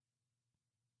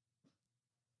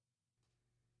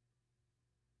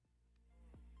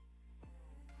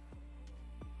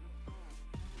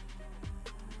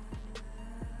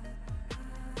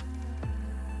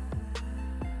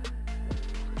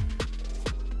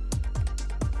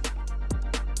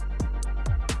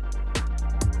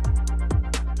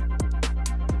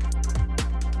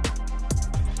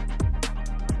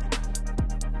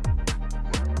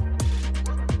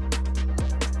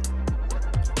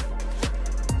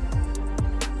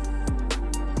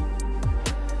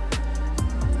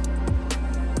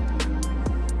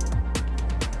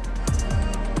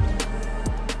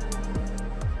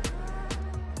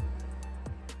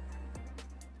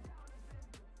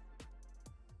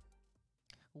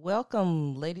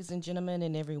Welcome, ladies and gentlemen,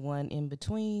 and everyone in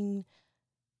between.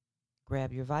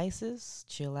 Grab your vices,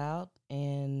 chill out,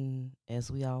 and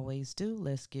as we always do,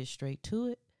 let's get straight to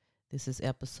it. This is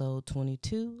episode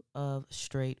 22 of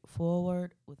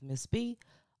Straightforward with Miss B,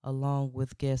 along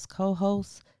with guest co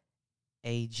host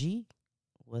AG.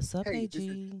 What's up, Hey, this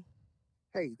is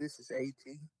AG? this is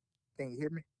AT. Can you hear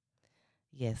me?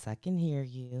 Yes, I can hear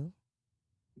you.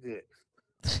 Good.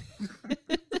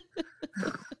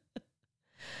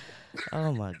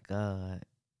 Oh my God.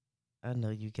 I know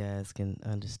you guys can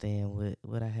understand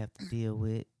what I have to deal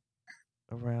with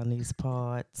around these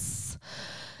parts.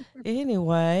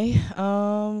 Anyway,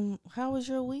 how was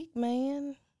your week,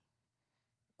 man?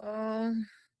 Um,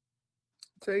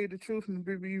 tell you the truth and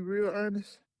to be real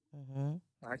honest, Hmm.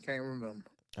 I can't remember.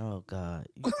 Oh God,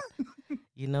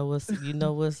 you know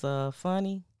what's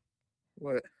funny?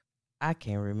 What? I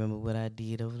can't remember what I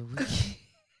did over the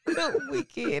weekend.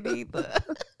 Weekend either.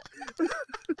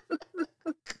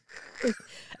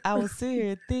 I was sitting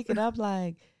here thinking, I'm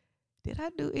like, did I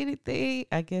do anything?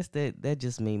 I guess that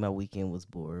just mean my weekend was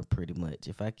boring, pretty much.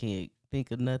 If I can't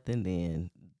think of nothing, then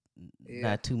Yeah,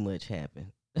 not too much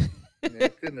happened. yeah,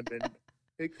 it couldn't have been.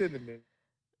 It couldn't have been.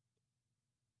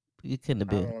 It couldn't have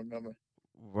I been don't remember.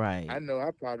 I right. know I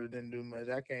probably didn't do much.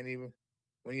 I can't even.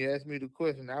 When you asked me the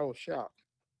question, I was shocked.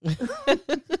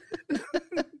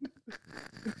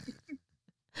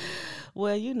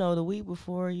 Well, the week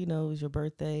before, it was your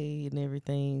birthday and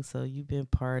everything, so you've been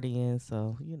partying,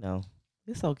 so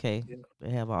it's okay Yeah, to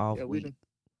have an off yeah, we week. done.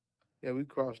 Yeah, we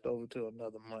crossed over to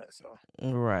another month, so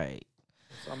Right.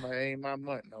 somebody ain't my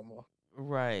month no more.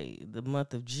 Right. The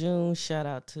month of June, shout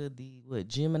out to the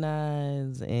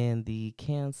Geminis and the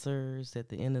Cancers at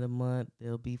the end of the month.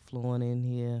 They'll be flowing in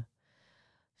here.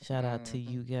 Shout out to Hmm.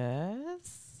 you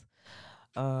guys.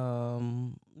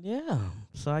 Yeah.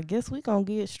 So I guess we gonna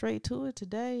get straight to it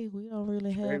today. We don't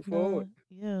really have Straightforward.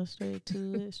 none. Yeah, straight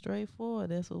to it, straightforward.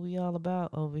 That's what we all about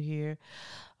over here.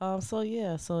 So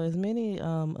yeah, so as many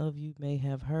of you may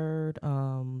have heard,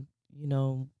 one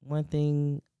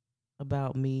thing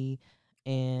about me,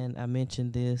 and I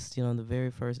mentioned this, in the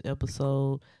very first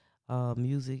episode.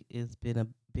 Music has been a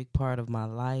big part of my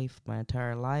life, my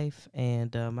entire life,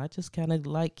 and I just kind of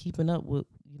like keeping up with,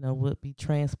 what be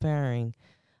transpiring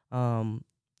um,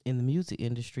 in the music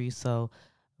industry. So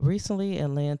recently,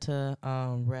 Atlanta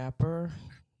rapper,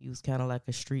 he was kind of like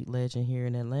a street legend here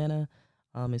in Atlanta.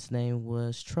 His name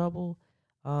was Trouble.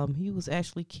 He was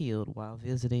actually killed while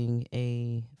visiting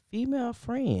a female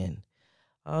friend.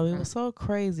 It Hmm. was so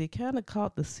crazy. It kind of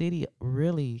caught the city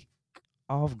really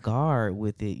off guard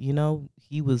with it.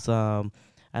 He was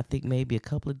I think maybe a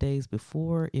couple of days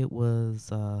before it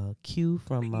was Q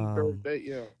from P birthday,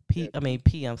 yeah, P yeah, I mean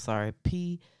P. P, I'm sorry,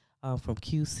 P from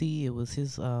QC. It was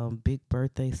his big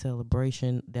birthday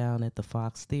celebration down at the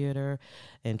Fox Theater,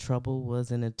 and Trouble was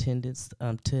in attendance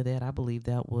to that. I believe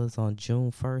that was on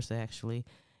June 1st actually.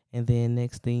 And then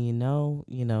next thing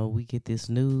we get this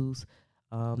news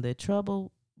that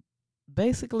Trouble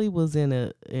basically was in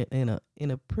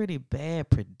a pretty bad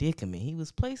predicament. He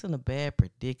was placed in a bad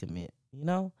predicament.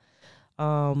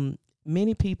 Um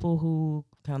Many people who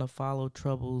kind of follow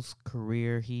Trouble's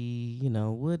career, he,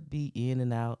 would be in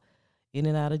and out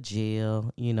of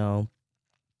jail.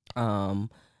 Um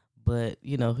but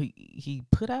he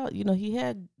put out, he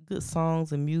had good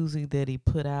songs and music that he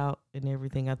put out and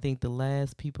everything. I think the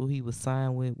last people he was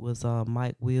signed with was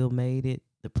Mike Will Made It,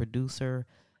 the producer,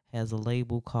 has a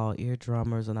label called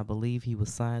Eardrummers, and I believe he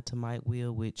was signed to Mike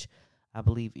Will, which I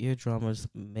believe Eardrummers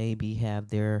maybe have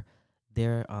their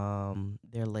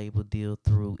label deal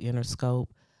through Interscope.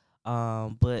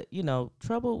 But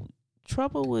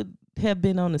Trouble would have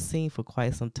been on the scene for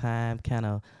quite some time, kind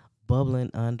of bubbling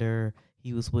under.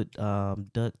 He was with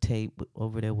Duct Tape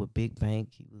over there with Big Bank.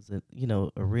 He was,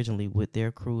 originally with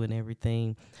their crew and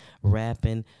everything,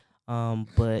 rapping.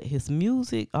 But his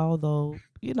music, although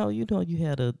you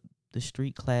had the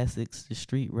street classics, the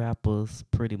street rappers,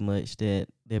 pretty much that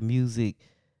their music,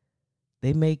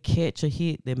 they may catch a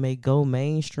hit, they may go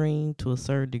mainstream to a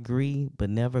certain degree, but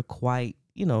never quite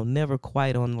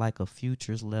on like a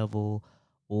Futures level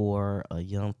or a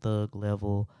Young Thug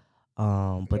level. But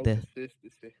No that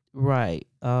consistency. right.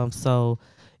 So,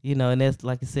 and that's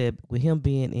like I said, with him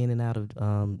being in and out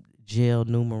of jail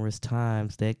numerous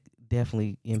times, that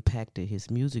definitely impacted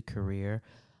his music career.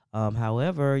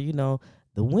 However,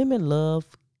 the women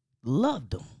loved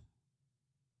him.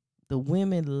 The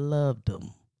women loved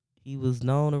him. He was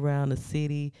known around the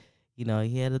city. He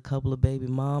had a couple of baby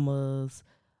mamas.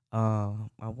 I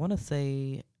want to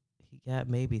say he got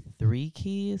maybe three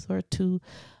kids or two.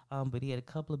 But he had a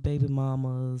couple of baby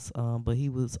mamas. But he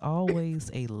was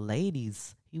always a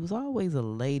ladies. He was always a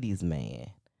ladies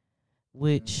man,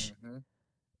 which Mm-hmm.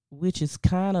 which is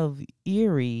kind of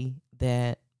eerie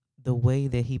that the way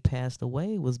that he passed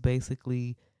away was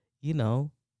basically, you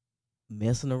know,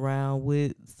 messing around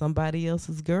with somebody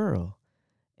else's girl.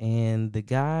 And the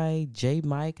guy, J.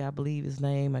 Mike, I believe his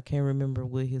name, I can't remember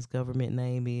what his government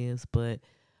name is, but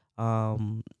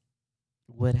um,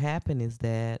 what happened is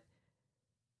that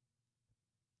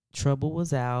Trouble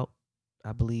was out.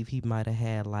 I believe he might have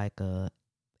had like a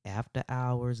after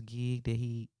hours gig that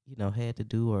he, had to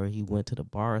do, or he went to the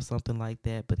bar or something like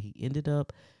that. But he ended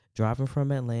up driving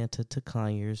from Atlanta to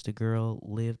Conyers. The girl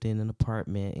lived in an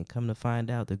apartment, and come to find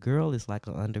out, the girl is like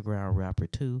an underground rapper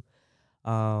too.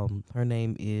 Her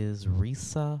name is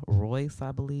Risa Royce,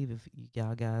 I believe. If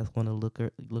y'all guys want to look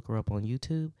her up on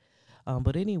YouTube.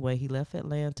 But anyway, he left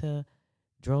Atlanta,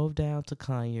 drove down to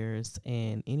Conyers,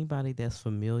 and anybody that's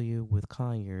familiar with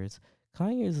Conyers,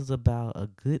 Conyers is about a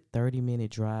good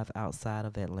 30-minute drive outside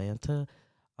of Atlanta.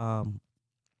 Um,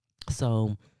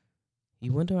 so he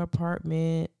went to her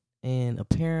apartment, and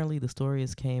apparently the story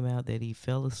has came out that he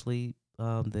fell asleep.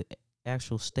 The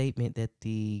actual statement that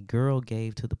the girl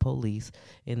gave to the police,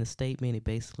 in the statement, it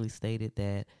basically stated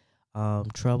that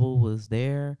Trouble was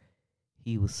there,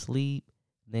 he was asleep.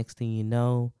 Next thing you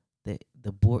know,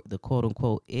 the quote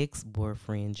unquote ex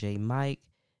boyfriend J Mike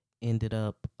ended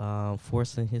up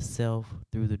forcing himself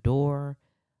through the door.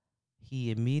 He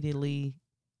immediately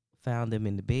found them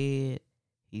in the bed.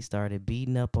 He started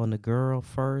beating up on the girl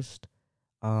first,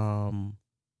 um,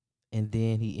 and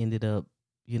then he ended up,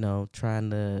 trying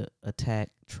to attack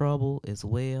Trouble as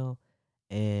well,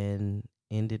 and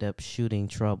ended up shooting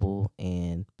Trouble.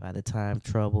 And by the time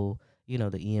Trouble,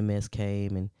 the EMS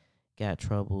came and got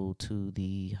Trouble to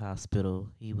the hospital,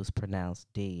 he was pronounced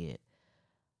dead,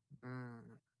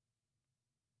 Mm.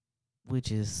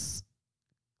 which is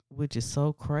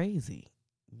so crazy.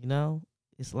 You know,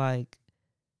 it's like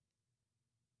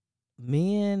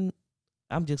men.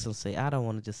 I'm just gonna say, I don't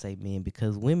want to just say men,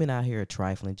 because women out here are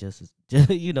trifling just as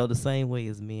the same way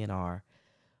as men are.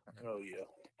 Oh yeah.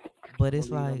 But We'll it's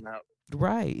leave like, them out.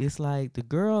 right, it's like the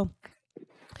girl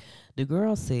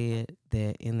said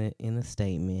that in a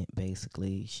statement,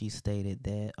 basically she stated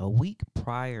that a week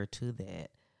prior to that,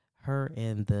 her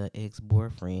and the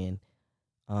ex-boyfriend,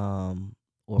 um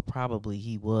or probably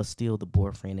he was still the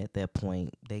boyfriend at that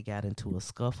point, they got into a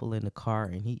scuffle in the car,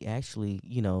 and he actually,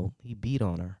 he beat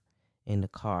on her in the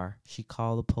car. She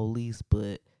called the police,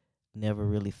 but never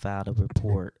really filed a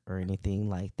report or anything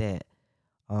like that.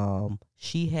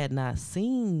 She had not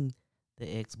seen the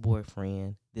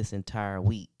ex-boyfriend this entire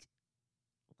week,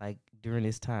 like during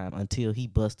this time, until he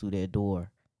bust through that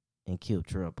door and killed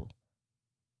Trouble.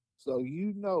 So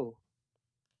he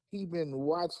been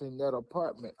watching that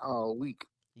apartment all week.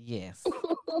 Yes.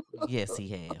 Yes, he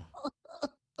have.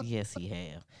 Yes, he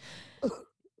have.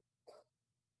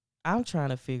 I'm trying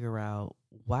to figure out,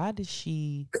 why did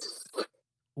she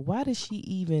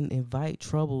even invite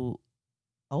Trouble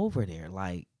over there?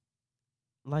 Like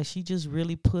she just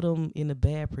really put him in a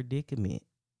bad predicament.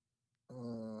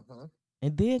 Mm-hmm.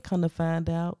 And then come to find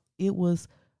out, it was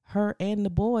her and the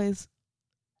boys,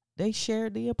 they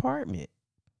shared the apartment.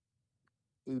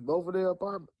 Is both of their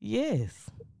apartment Yes.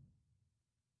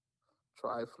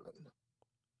 trifling?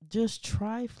 Just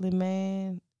trifling,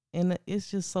 man. And it's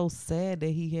just so sad that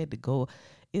he had to go.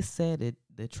 It's sad that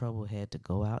the Trouble had to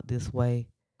go out this way.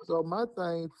 So my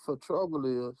thing for trouble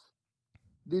is,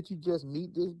 did you just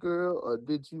meet this girl or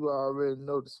did you already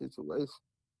know the situation?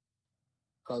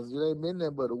 Cause it ain't been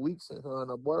there but a week since her and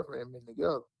her boyfriend been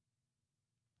together.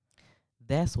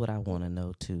 That's what I want to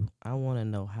know too. I want to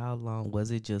know, how long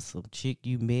was it, just some chick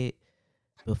you met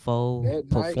before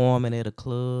That night, performing at a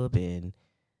club, and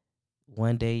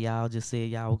one day y'all just said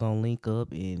y'all were gonna link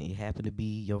up, and it happened to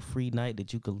be your free night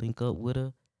that you could link up with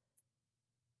her?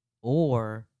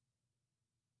 Or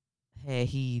had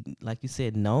he, like you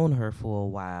said, known her for a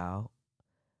while?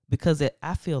 Because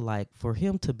I feel like for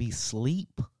him to be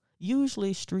sleep,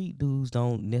 usually street dudes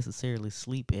don't necessarily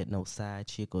sleep at no side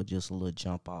chick or just a little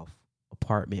jump off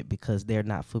apartment, because they're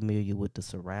not familiar with the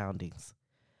surroundings.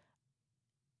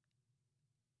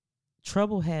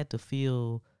 Trouble had to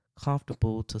feel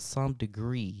comfortable to some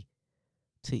degree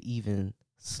to even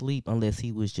sleep, unless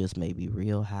he was just maybe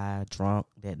real high, drunk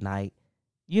that night.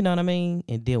 You know what I mean?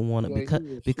 And didn't want to, yeah, he because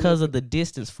was because of slipping. the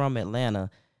distance from Atlanta,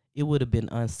 it would have been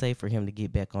unsafe for him to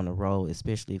get back on the road,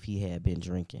 especially if he had been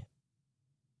drinking.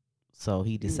 So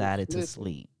he He was decided to slipping.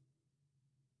 sleep.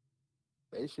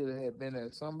 They should have had been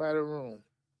at somebody's room.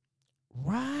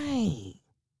 Right.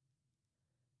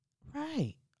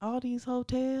 Right. All these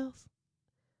hotels,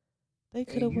 they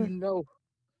could And have you went. know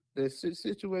the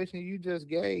situation you just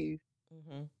gave,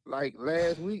 Hmm. like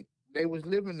last week, they was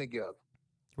living together.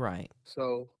 Right.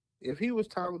 So if he was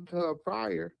talking to her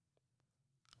prior,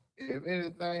 if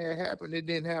anything had happened, it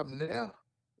didn't happen now.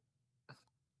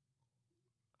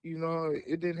 You know,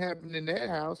 it didn't happen in that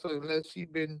house. So unless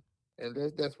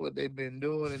that's what they've been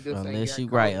doing and just ain't Unless got you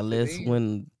caught right, until unless then.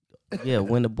 when, yeah,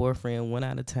 when the boyfriend went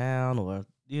out of town, or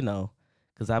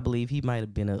because I believe he might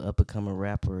have been an up and coming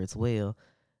rapper as well.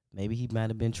 Maybe he might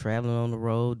have been traveling on the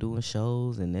road doing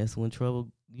shows, and that's when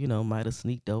trouble, might have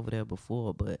sneaked over there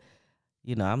before. But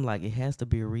I'm like, it has to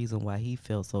be a reason why he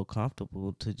felt so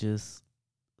comfortable to just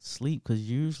sleep. Because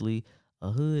usually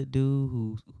a hood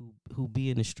dude who be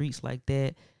in the streets like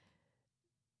that,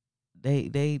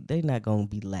 they not gonna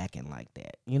be lacking like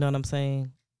that. You know what I'm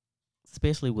saying?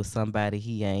 Especially with somebody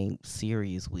he ain't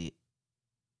serious with.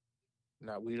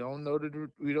 Now we don't know the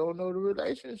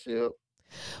relationship.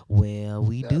 Well,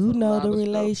 we That's do a know the lot of stuff.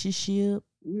 relationship.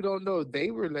 We don't know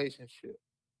their relationship.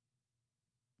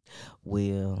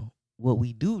 Well, what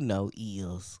we do know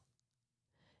is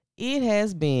it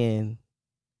has been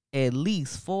at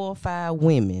least 4 or 5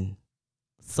 women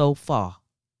so far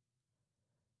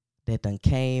that done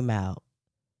came out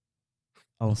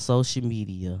on social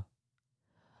media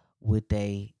with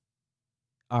a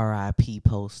RIP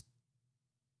post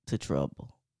to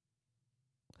Trouble.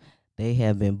 They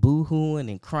have been boohooing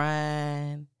and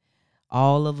crying.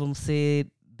 All of them said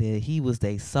that he was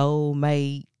their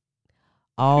soulmate.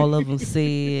 All of them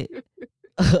said,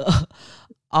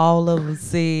 all of them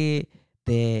said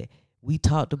that we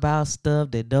talked about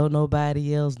stuff that don't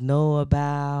nobody else know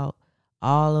about.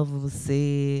 All of them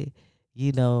said,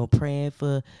 praying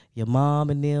for your mom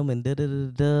and them and da da da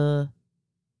da.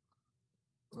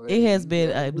 It has Hey, been yeah,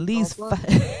 at it's so least funny.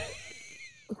 five.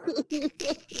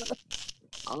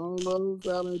 I don't know. It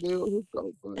sound like they was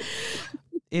so funny.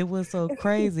 It was so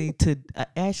crazy to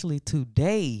actually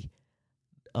today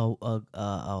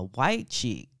a white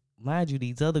chick, mind you,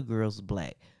 these other girls are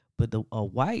black, but a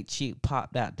white chick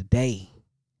popped out today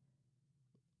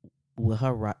with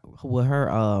her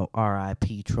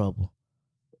RIP Trouble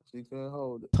She couldn't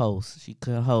hold it. post. She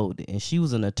couldn't hold it, and she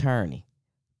was an attorney,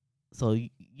 so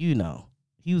he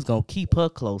was gonna keep her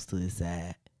close to his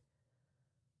side.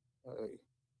 Hey,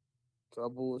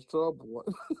 trouble was trouble.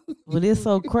 But it's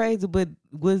so crazy. But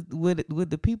with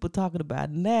the people talking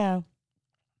about now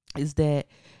is that,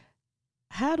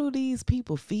 how do these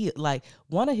people feel? Like,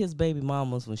 one of his baby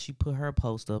mamas, when she put her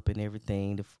post up and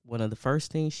everything, one of the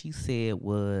first things she said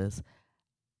was,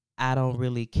 I don't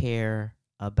really care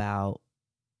about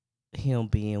him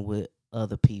being with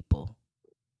other people.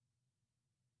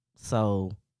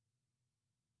 So,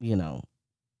 you know,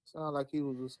 Sound like he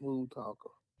was a smooth talker.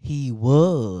 he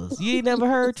was. You ain't never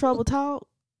heard Trouble talk?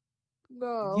 No,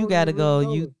 I You don't even gotta really go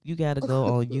know you gotta go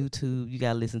on YouTube. You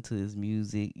gotta listen to his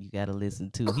music. You gotta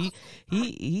listen to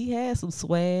he had some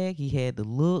swag. He had the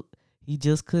look. He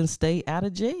just couldn't stay out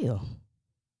of jail.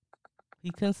 He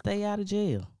couldn't stay out of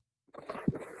jail.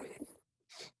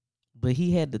 But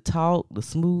he had the talk, the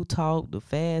smooth talk, the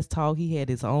fast talk. He had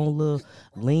his own little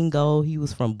lingo. He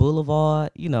was from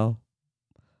Boulevard,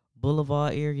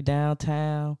 Boulevard area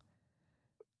downtown.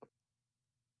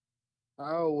 him.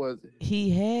 How old was he? He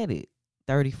had it.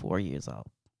 34 years old.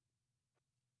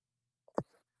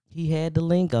 He had the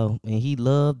lingo, and he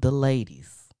loved the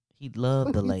ladies. He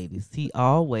loved the ladies. He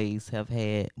always have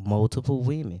had multiple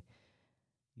women,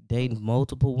 dating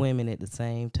multiple women at the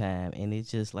same time. And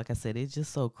it's just, like I said, it's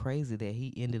just so crazy that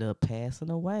he ended up passing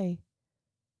away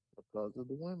Because of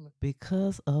the women.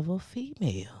 because of a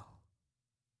female.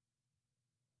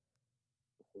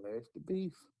 Flash the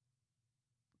beef.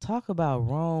 Talk about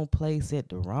wrong place at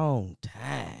the wrong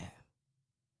time.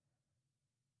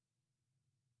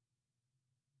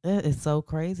 That is so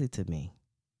crazy to me.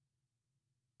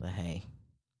 But hey,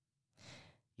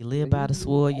 you Yeah, live he by the knew.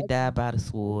 sword, you die by the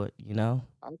sword,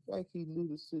 I think he knew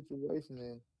the situation,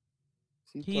 and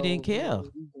she He didn't told care.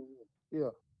 him, yeah,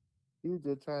 he was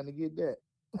just trying to get that.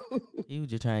 That's He was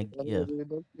just trying to, what yeah, he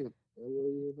ended up getting. That's what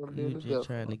he ended up he being was the just death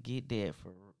trying of. to get that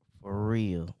for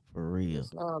real, for It real.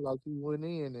 sounded like he went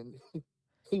in and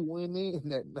he went in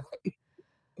that night,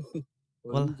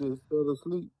 but he Well, just fell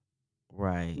asleep. He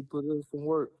right. put in some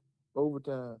work,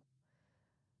 overtime.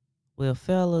 Well,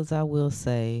 fellas, I will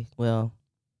say, well,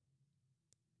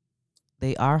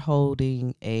 they are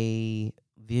holding a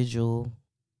vigil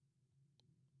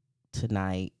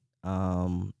tonight.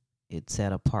 It's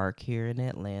at a park here in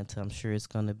Atlanta. I'm sure it's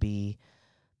going to be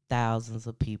thousands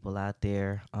of people out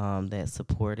there that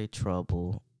supported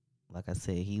Trouble. Like I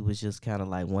said, he was just kind of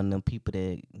like one of them people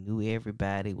that knew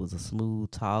everybody, was a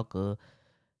smooth talker,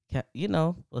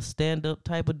 a stand up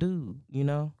type of dude,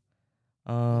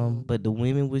 But the Mm-hmm.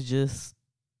 women was just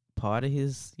part of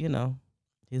his,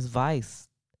 his vice.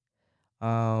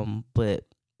 But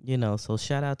so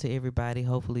shout out to everybody.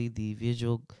 Hopefully the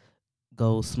visual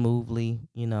goes smoothly.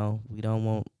 We don't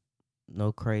want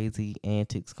no crazy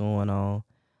antics going on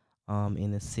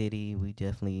in the city. We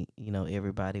definitely,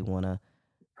 everybody wanna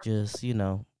just,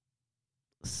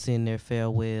 send their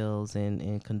farewells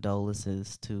and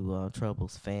condolences to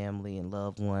Trouble's family and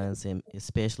loved ones, and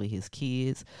especially his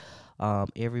kids.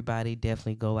 Everybody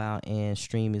definitely go out and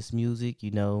stream his music.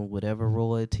 Whatever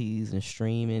royalties and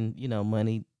streaming,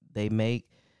 money they make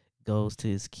goes to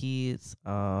his kids.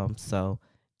 So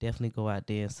definitely go out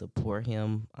there and support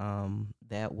him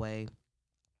that way.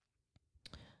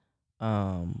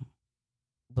 Um,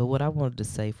 but what I wanted to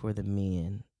say for the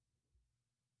men,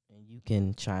 and you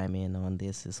can chime in on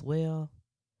this as well,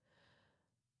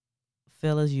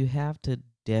 fellas, you have to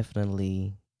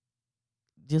definitely,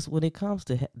 just when it comes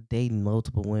to dating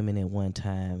multiple women at one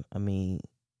time, I mean,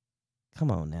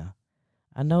 come on now.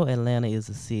 I know Atlanta is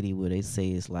a city where they say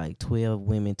it's like 12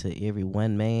 women to every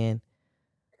one man,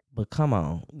 but come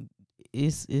on.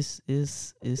 It's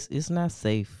not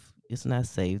safe. It's not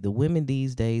safe. The women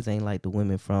these days ain't like the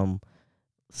women from,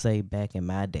 say, back in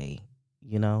my day,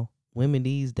 you know? Women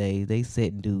these days, they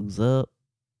setting dudes up.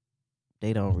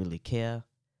 They don't really care.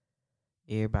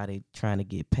 Everybody trying to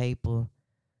get paper,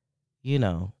 you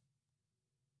know,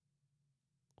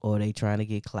 or they trying to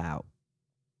get clout,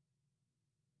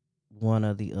 one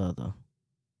or the other.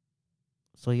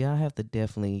 So y'all have to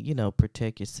definitely,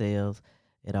 protect yourselves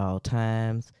at all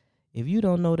times. If you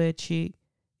don't know that chick,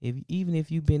 if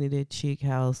you've been to that chick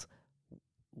house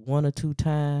one or two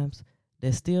times,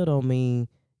 that still don't mean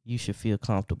you should feel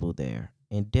comfortable there.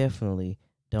 And definitely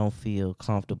don't feel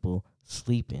comfortable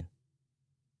sleeping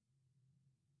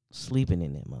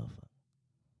in that motherfucker.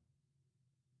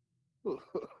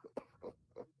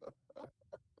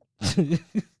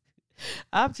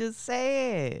 I'm just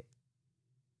saying.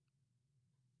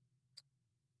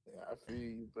 Yeah, I feel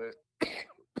you, but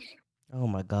Oh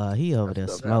my God, he over that there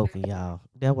stuff happen. smoking, y'all.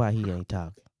 That's why he ain't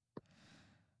talking.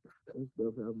 That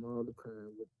stuff happen all the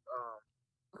time with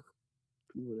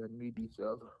people that meet each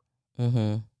other.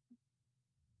 Mm-hmm.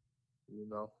 You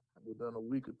know, within a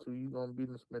week or two, you gonna be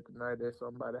to spend the night at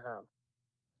somebody's house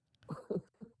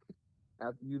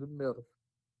after you the middle.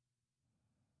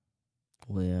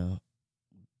 Well,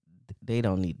 they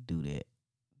don't need to do that.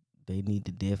 They need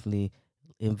to definitely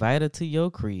invite her to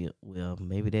your crib. Well,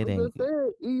 maybe that I'm ain't. just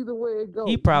saying, either way it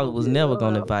He go, you probably gonna was be at never her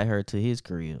gonna house. invite her to his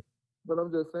crib. But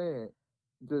I'm just saying,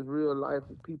 just real life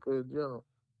with people in general.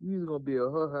 You either gonna be at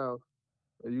her house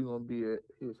or you gonna be at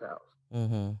his house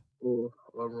Mm-hmm. or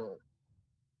a room.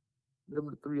 Them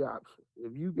the three options.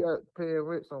 If you got paying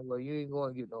rent somewhere, you ain't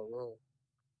gonna get no room.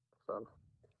 So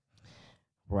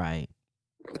Right.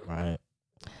 Right.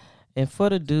 And for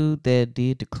the dude that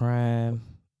did the crime,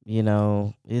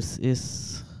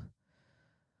 it's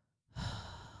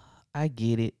I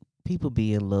get it. People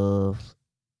be in love.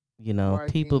 why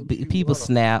he People ain't shoot people her?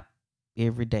 snap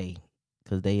every day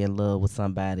because they in love with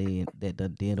somebody that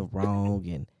done did a wrong,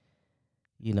 and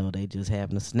they just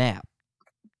having a snap.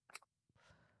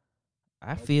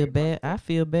 I feel Okay, bad. I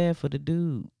feel bad for the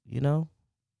dude.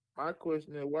 my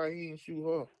question is why he ain't shoot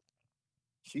her?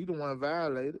 She the one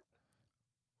violated.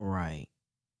 Right.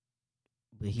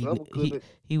 But Trouble could have.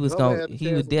 he was Trouble going had a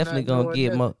he was chance of definitely not gonna doing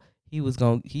get nothing. more.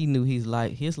 He knew his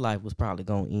life was probably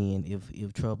gonna end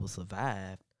if Trouble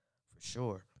survived, for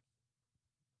sure.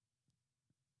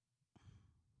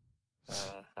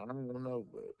 I don't know,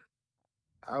 but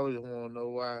I always want to know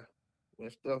why when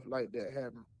stuff like that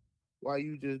happen, why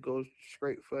you just go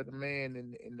straight for the man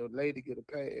and the lady get a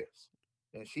pass,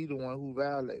 and she the one who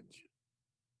violated you.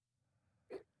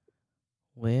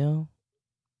 Well,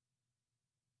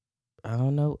 I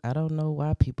don't know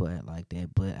why people act like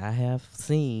that, but I have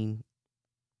seen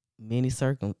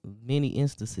many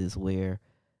instances where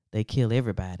they kill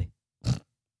everybody.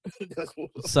 That's what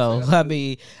I'm So I saying.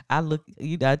 mean, I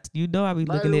be Might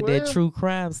looking as at that well, true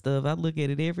crime stuff. I look at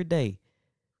it every day.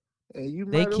 and you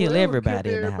They might as kill well have killed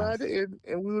everybody in the house. everybody,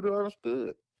 and we would have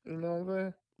understood. You know what I'm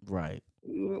saying? Right.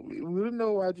 We would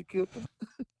know why you killed them.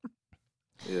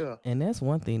 Yeah, And that's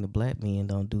one thing the black men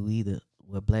don't do either.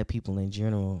 Well, black people in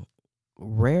general,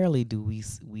 rarely do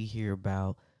we hear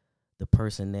about the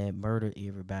person that murdered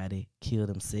everybody kill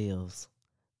themselves.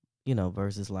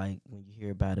 Versus like when you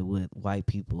hear about it with white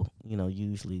people,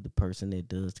 usually the person that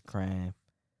does the crime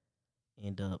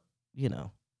end up, you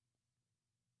know,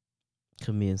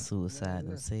 committing suicide Man,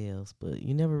 themselves. But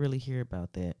you never really hear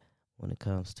about that when it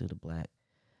comes to the black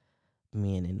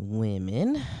men and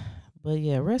women. But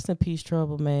yeah, rest in peace,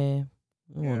 Trouble, man.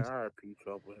 We yeah, want, R.I.P.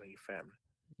 Trouble and your family.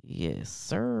 yes,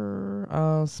 sir.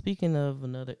 Speaking of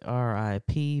another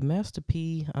R.I.P., Master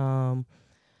P.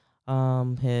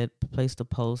 Had placed a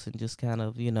post and just kind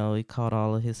of, he caught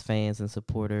all of his fans and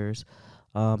supporters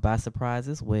by surprise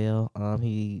as well.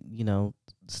 He,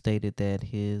 stated that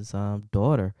his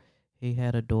daughter, he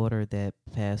had a daughter that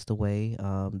passed away,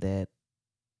 that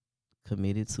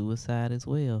committed suicide as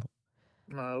well.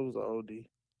 No, it was a OD.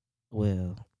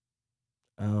 Well,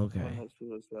 Wasn't okay. no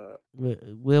suicide.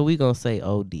 Well, we gonna say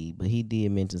OD, but he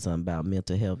did mention something about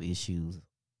mental health issues.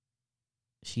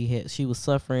 She was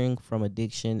suffering from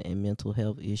addiction and mental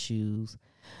health issues.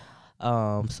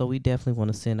 So we definitely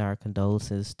want to send our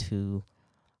condolences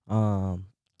um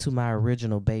to my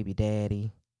original baby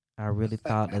daddy. I really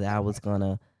thought that I was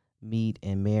gonna meet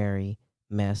and marry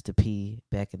Master P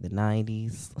back in the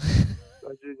 90s.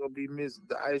 Thought you were gonna be Miss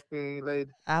the ice cream lady.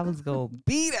 I was gonna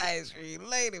be the ice cream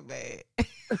lady, man.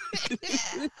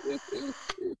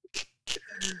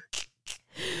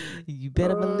 You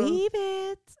better uh, believe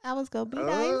it. I was gonna be the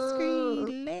ice uh,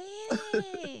 cream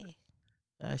lady.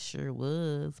 I sure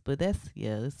was. But that's,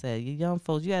 yeah, it's sad. You young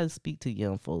folks, you gotta speak to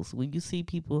young folks. When you see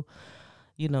people,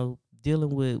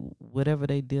 dealing with whatever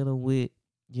they dealing with,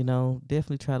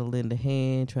 definitely try to lend a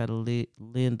hand, try to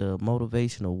lend a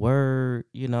motivational word,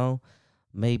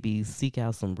 maybe seek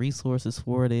out some resources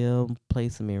for them,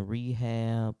 place them in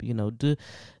rehab,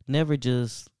 never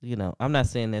just, I'm not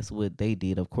saying that's what they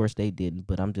did. Of course they didn't,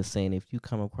 but I'm just saying if you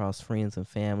come across friends and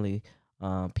family,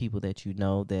 people that you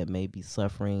know that may be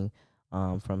suffering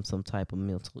from some type of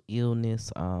mental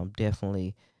illness,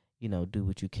 definitely, do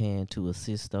what you can to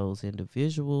assist those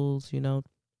individuals, and,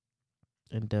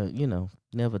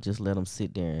 never just let them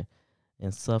sit there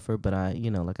and suffer. But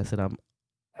like I said, I'm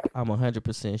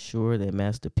 100% sure that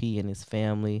Master P and his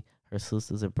family, her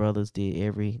sisters and brothers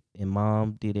and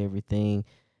mom did everything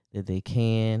that they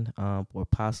can, or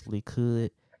possibly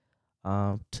could,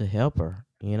 to help her,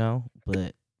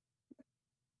 but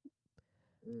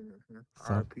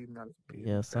some, R.I.P. Master P and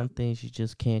yeah, the some family. things you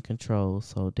just can't control.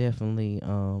 So definitely,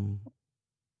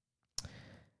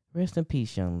 rest in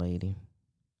peace, young lady.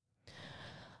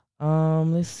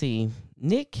 Let's see.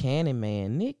 Nick Cannon,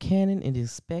 man. Nick Cannon is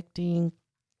expecting.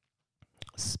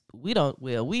 We don't.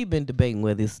 Well, we've been debating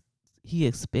whether he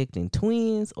expecting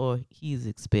twins or he's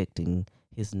expecting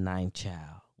his ninth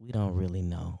child. We don't really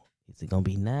know. Is it gonna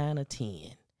be 9 or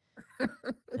 10?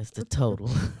 That's the total.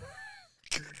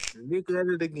 Nick at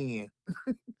it again.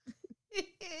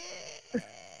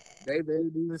 Baby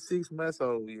ain't even 6 months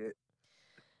old yet.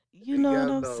 You He know what got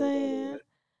I'm no saying?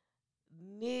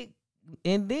 Nick,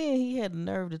 and then he had the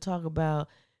nerve to talk about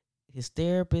his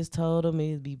therapist told him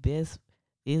it'd be best.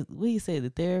 What he said, the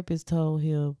therapist told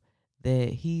him that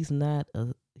he's not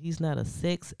a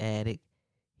sex addict.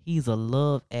 He's a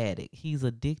love addict. He's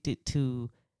addicted to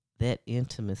that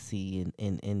intimacy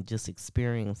and just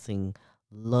experiencing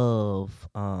love.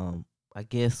 I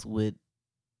guess with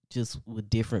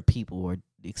different people, or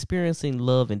experiencing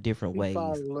love in different He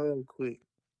fall ways. in love quick,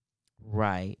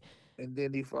 Right. and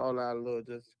then he fall out of love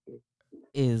just as quick.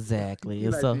 Exactly. He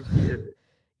And like so this shit.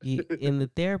 and the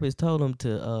therapist told him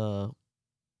to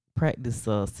practice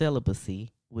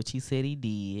celibacy, which he said he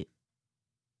did.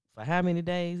 For how many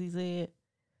days, he said?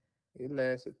 It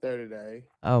lasted 30 days.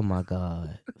 Oh my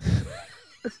God.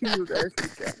 He was actually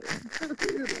trying to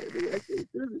feel that. Nigga, I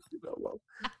can't do this shit no more.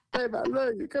 Babe, I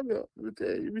love you. Come here. Let me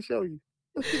tell you. Let me show you.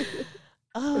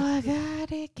 Oh my God,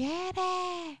 Nick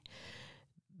Cannon.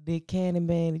 Nick Cannon,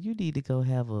 man, you need to go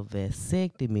have a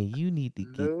vasectomy. You need to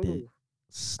get the No.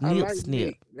 I snip like snip.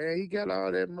 Nick, man. He got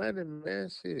all that money, man.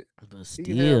 Shit. But He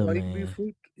can have still, like he can be man,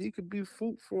 fruit. He could be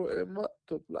fruitful and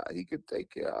multiply. He could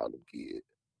take care of all the kids.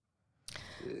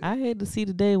 Shit. I had to see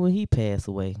the day when he passed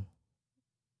away.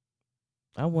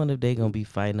 I wonder if they gonna be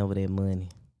fighting over that money.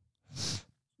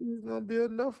 He's gonna be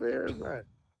enough for everybody.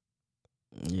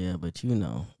 Yeah, but He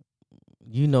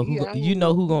you always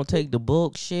know gonna who be gonna take the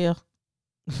bulk share?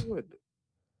 what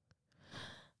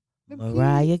them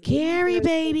Mariah kids. That Carey, man,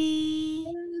 baby.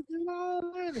 man, get all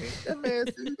money. That man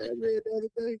said that read the other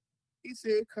day. He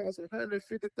said it cost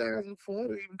 150,000 for her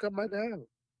to even come out the house.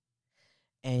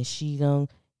 And she gonna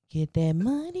get that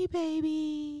money,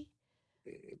 baby.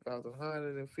 It cost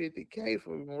 150K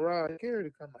for Mariah Carey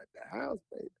to come out the house,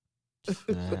 baby.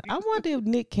 So I wonder if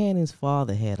Nick Cannon's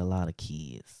father had a lot of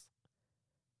kids.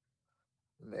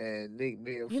 man, Nick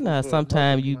being You know, fruitful and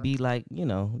sometimes you multiply. be like,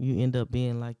 you end up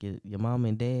being like your mom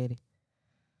and daddy.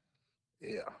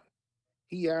 Yeah.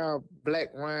 He our black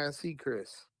Ryan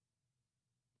Seacrest.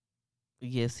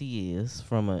 Yes, he is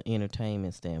from an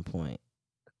entertainment standpoint.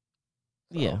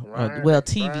 So Yeah. Ryan, Well,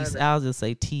 Ryan, I'll just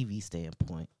say TV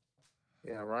standpoint.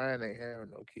 yeah, Ryan ain't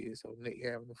having no kids, so Nick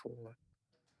having the four.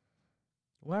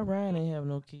 Why Ryan ain't have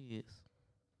no kids?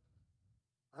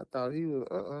 I thought he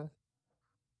was.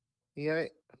 He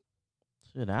ain't.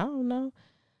 Shit, I don't know.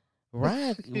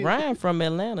 Ryan from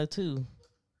Atlanta too.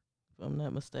 If I'm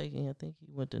not mistaken, I think he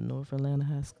went to North Atlanta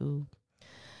High School.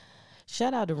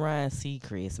 Shout out to Ryan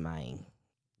Seacrest, man.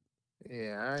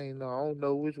 Yeah, I ain't know. I don't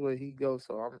know which way he goes,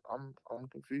 so I'm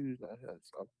confused on him.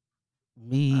 So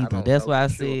Me I either. don't That's know why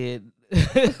for I sure.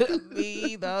 said me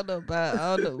either. I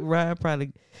don't know. Ryan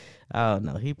probably. I don't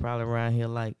know. He probably around here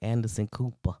like Anderson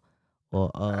Cooper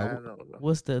or I don't know.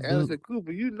 what's the dude? Anderson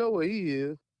Cooper, you know what he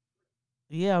is.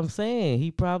 Yeah, I'm saying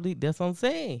he probably. That's what I'm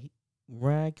saying.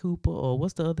 Ryan Cooper or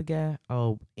what's the other guy?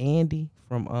 Oh, Andy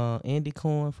from Andy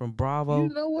Cohen from You Bravo.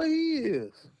 know what he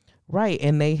is. Right,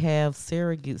 and they have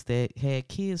surrogates that had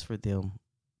kids for them.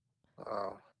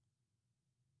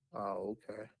 Oh,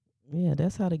 okay. Yeah,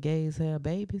 that's how the gays have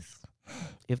babies.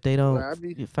 If they Well, don't I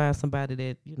be find somebody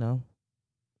that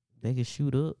they can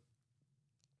shoot up.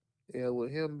 yeah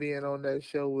with him being on that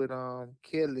show with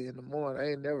Kelly in the morning.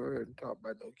 I ain't never heard him talk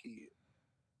about no kid.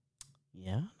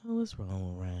 Yeah, I know what's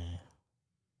wrong with Ryan.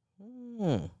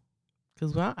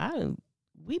 Cause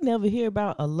we never hear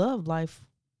about a love life,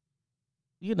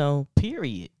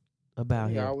 period about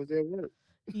He him. always at work.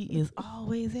 He is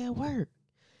always at work.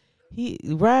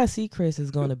 Ryan Seacrest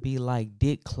is gonna be like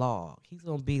Dick Clark. He's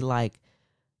gonna be like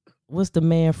what's the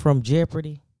man from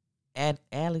Jeopardy?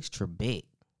 Alex Trebek.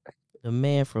 The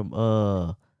man from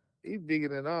He bigger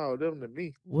than all of them to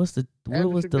me. what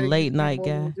Alex was the Trebek late used to be night more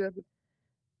guy? than Jeopardy.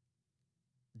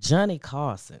 Johnny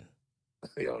Carson.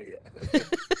 Oh yeah,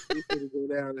 he finna go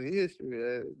down in history,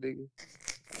 nigga.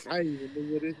 I didn't even know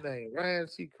what his name. Ryan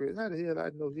Seacrest. How the hell I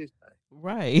know his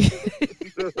Right. name?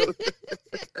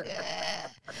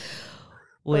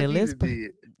 Well, Fuck he done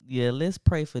did. let's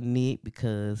pray for Nick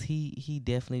because he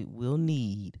definitely will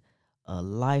need a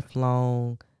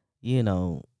lifelong, you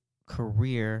know,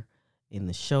 career in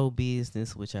the show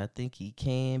business, which I think he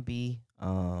can be.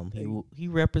 Hey, He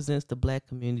represents the black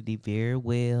community very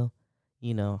well,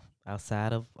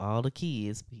 outside of all the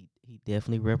kids. He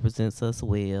definitely represents us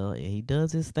well, and he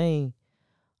does his thing.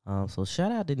 So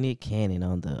shout out to Nick Cannon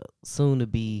on the soon to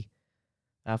be,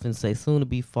 I often say soon to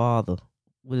be father.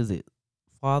 What is it?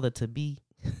 Father to be.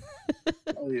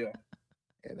 oh yeah.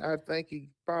 And I think he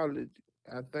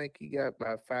got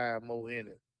about five more in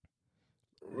it,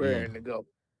 Yeah. raring to go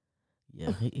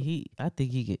Yeah, I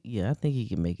think he could. Yeah, I think he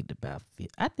can make it to about.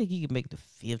 I think he can make it to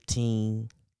 15.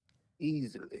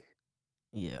 easily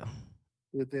Yeah,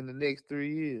 within the next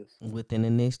 3 years. within the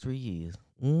next 3 years.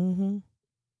 Mm-hmm.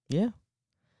 Yeah,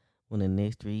 within the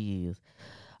next 3 years.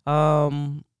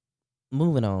 Um,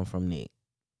 moving on from Nick,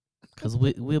 cause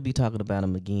we'll be talking about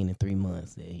him again in 3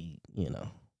 months. That he,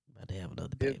 about to have another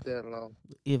If baby, that long.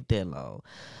 if that long.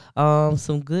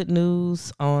 Some good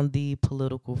news on the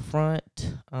political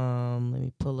front. Let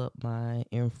me pull up my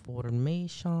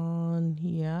information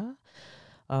here.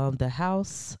 The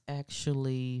House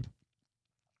actually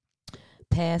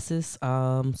passes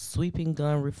sweeping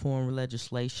gun reform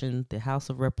legislation. The House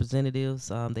of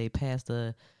Representatives they passed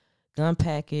a gun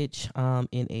package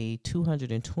in a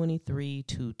 223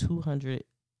 to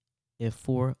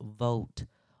 204 vote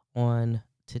on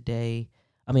today.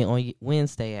 I mean on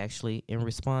Wednesday actually in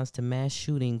response to mass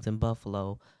shootings in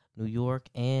Buffalo, New York,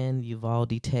 and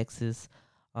Uvalde, Texas.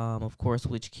 Of course,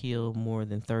 which killed more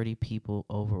than 30 people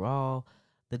overall.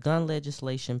 The gun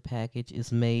legislation package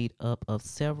is made up of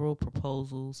several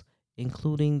proposals,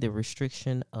 including the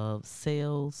restriction of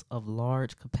sales of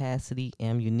large capacity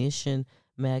ammunition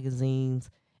magazines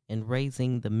and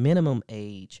raising the minimum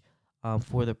age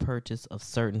for the purchase of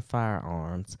certain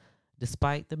firearms.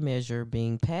 Despite the measure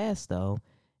being passed, though,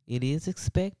 it is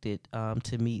expected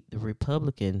to meet the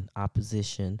Republican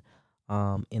opposition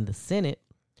in the Senate,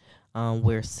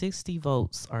 where 60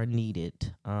 votes are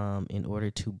needed in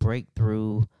order to break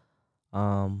through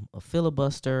a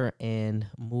filibuster and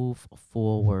move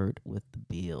forward with the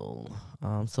bill.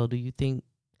 So, do you think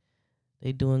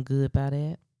they doing good by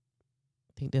that?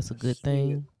 Think that's a good Shit.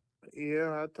 thing?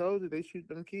 Yeah, I told you they shoot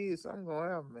them kids. I'm gonna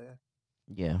have man.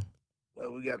 Yeah.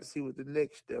 But we got to see what the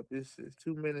next step is. There's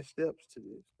too many steps to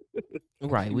this.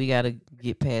 Right. We got to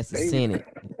get past the They, Senate.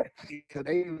 yeah,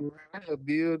 they write a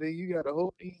bill, then you got to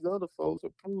hope these other folks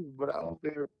approve. But I hope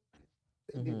they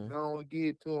Hmm. don't give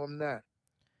it to them now.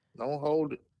 Don't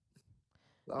hold it.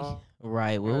 Right. Well,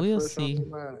 Right, we'll fresh on see. their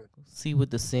mind. See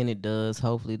what the Senate does.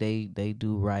 Hopefully, they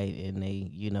do right and they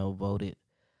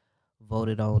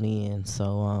voted on in,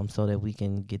 so that we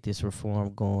can get this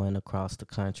reform going across the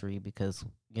country, because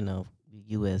the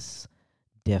U.S.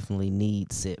 definitely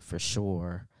needs it for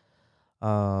sure.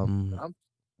 Um, I'm,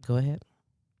 Go ahead.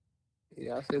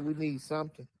 yeah, I said we need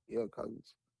something. Yeah, cause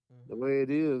the way it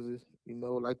is,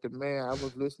 like the man I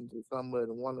was listening to somebody,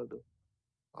 one of the,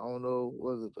 I don't know,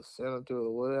 was it the senator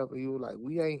or whatever? He was like,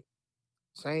 we ain't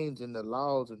changing the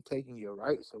laws and taking your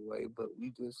rights away, but we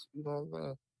just, what I'm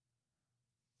saying?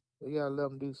 We gotta let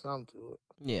them do something to it.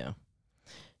 Yeah.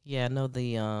 Yeah, I know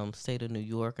the state of New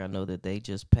York. I know that they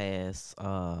just passed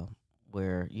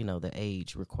where the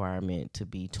age requirement to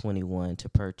be 21 to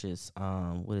purchase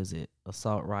what is it,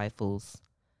 assault rifles,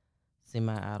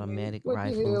 Man, semi-automatic what the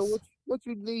hell? rifles. What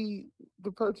you need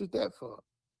to purchase that for?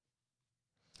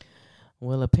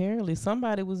 Well, apparently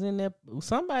somebody was in there.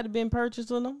 Somebody been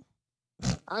purchasing them.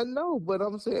 I know, but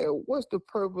I'm saying, what's the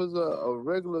purpose of a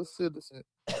regular citizen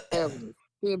having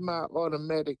a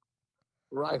semi-automatic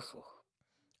rifle?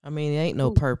 I mean, it ain't no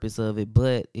Who? purpose of it,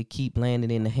 but it keep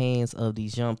landing in the hands of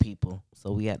these young people.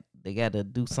 So they got to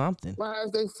do something. Why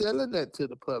is they selling that to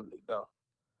the public though?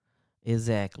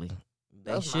 Exactly.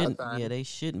 They That's my shouldn't. Yeah, thing. they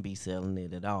shouldn't be selling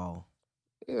it at all.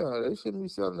 Yeah, they shouldn't be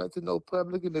selling that to no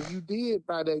public. And if you did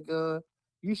buy that gun,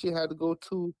 you should have to go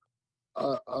to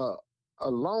a a, a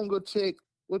longer check.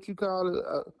 What you call it?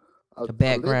 A A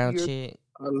background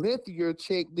lengthier check.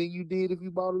 check than you did if you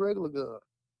bought a regular gun.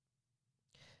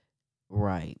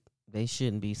 Right. They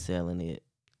shouldn't be selling it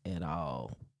at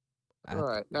all. All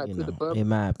right, not to the In public.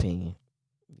 my opinion.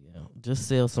 Just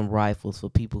sell some rifles for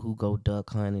people who go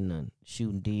duck hunting and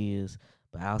shooting deers.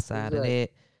 But Exactly.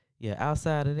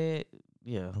 outside of that,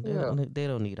 yeah, Yeah. they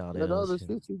don't need all that That other other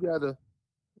shit. shit,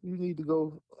 you need to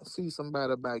go see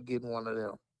somebody about getting one of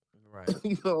them. Right.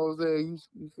 You know what I'm saying?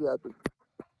 You should have to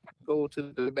go to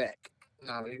the back.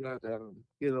 No, you have to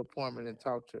get an appointment and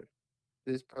talk to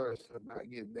this person about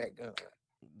getting that gun.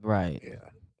 Right. Yeah.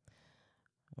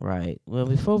 Right. Well,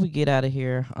 before we get out of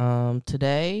here,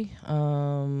 today,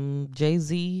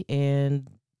 Jay-Z and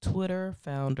Twitter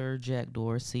founder Jack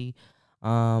Dorsey,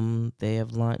 they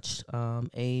have launched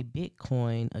a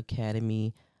Bitcoin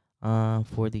Academy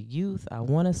for the youth. I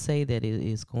want to say that it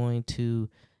is going to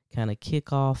kind of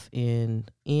kick off in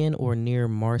or near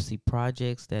Marcy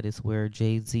Projects. That is where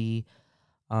Jay-Z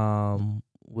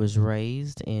was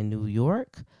raised in New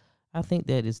York. I think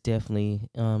that is definitely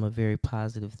a very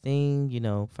positive thing.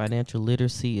 Financial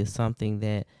literacy is something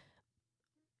that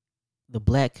the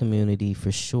black community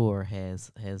for sure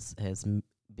has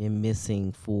been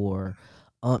missing for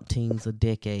umpteens of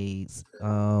decades.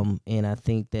 And I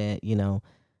think that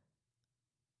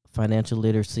financial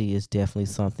literacy is definitely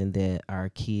something that our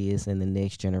kids and the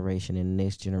next generation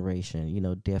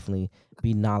definitely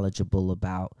be knowledgeable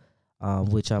about.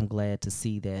 Which I'm glad to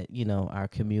see that our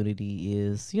community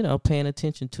is paying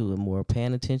attention to it more,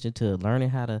 paying attention to learning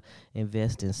how to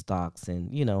invest in stocks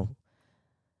and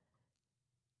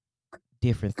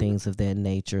different things of that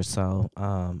nature. So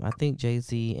I think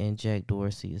Jay-Z and Jack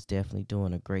Dorsey is definitely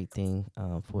doing a great thing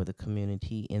for the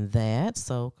community in that.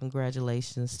 So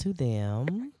congratulations to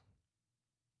them.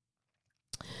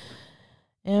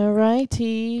 All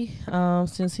righty.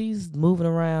 Since he's moving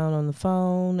around on the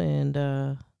phone,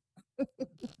 and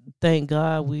thank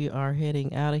God we are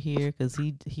heading out of here, because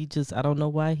he just, I don't know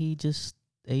why he just,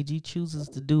 AG chooses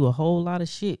to do a whole lot of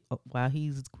shit while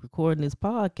he's recording his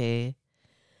podcast,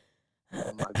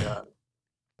 Oh my God.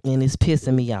 and it's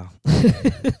pissing me off. I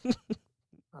can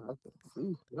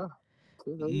see. Yeah.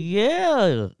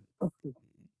 Yeah,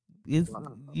 it's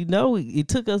Wow. it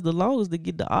took us the longest to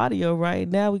get the audio right.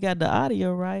 Now we got the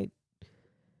audio right.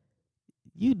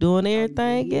 You doing Now you can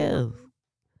everything hear me. else.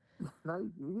 Now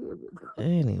you can hear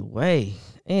me.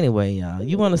 Anyway, y'all,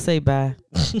 you want to say bye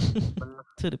Bye,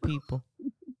 to the people?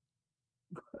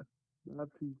 bye,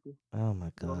 people. Oh my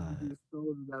I'm gonna God. get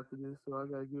stolen after this, so I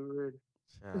gotta get ready.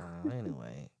 Child,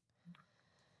 anyway.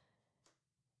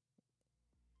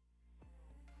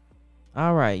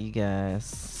 All right, you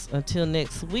guys. Until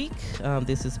next week,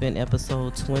 this has been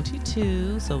episode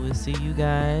 22. So we'll see you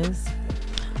guys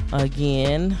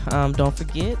again. Don't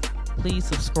forget, please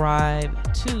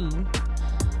subscribe to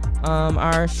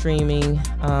our streaming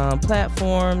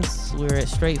platforms. We're at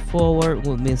Straightforward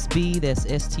with Miss B. That's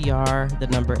STR, the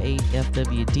number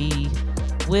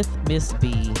 8FWD with Miss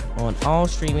B on all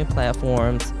streaming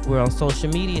platforms. We're on social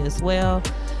media as well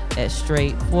at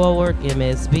Straightforward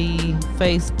MSB,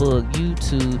 Facebook,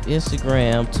 YouTube,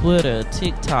 Instagram, Twitter,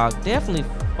 TikTok. Definitely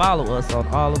follow us on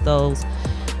all of those.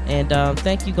 And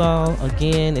thank you all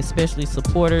again, especially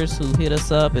supporters who hit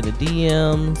us up in the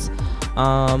DMs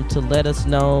to let us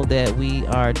know that we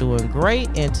are doing great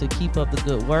and to keep up the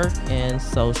good work. And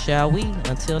so, shall we?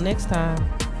 Until next time.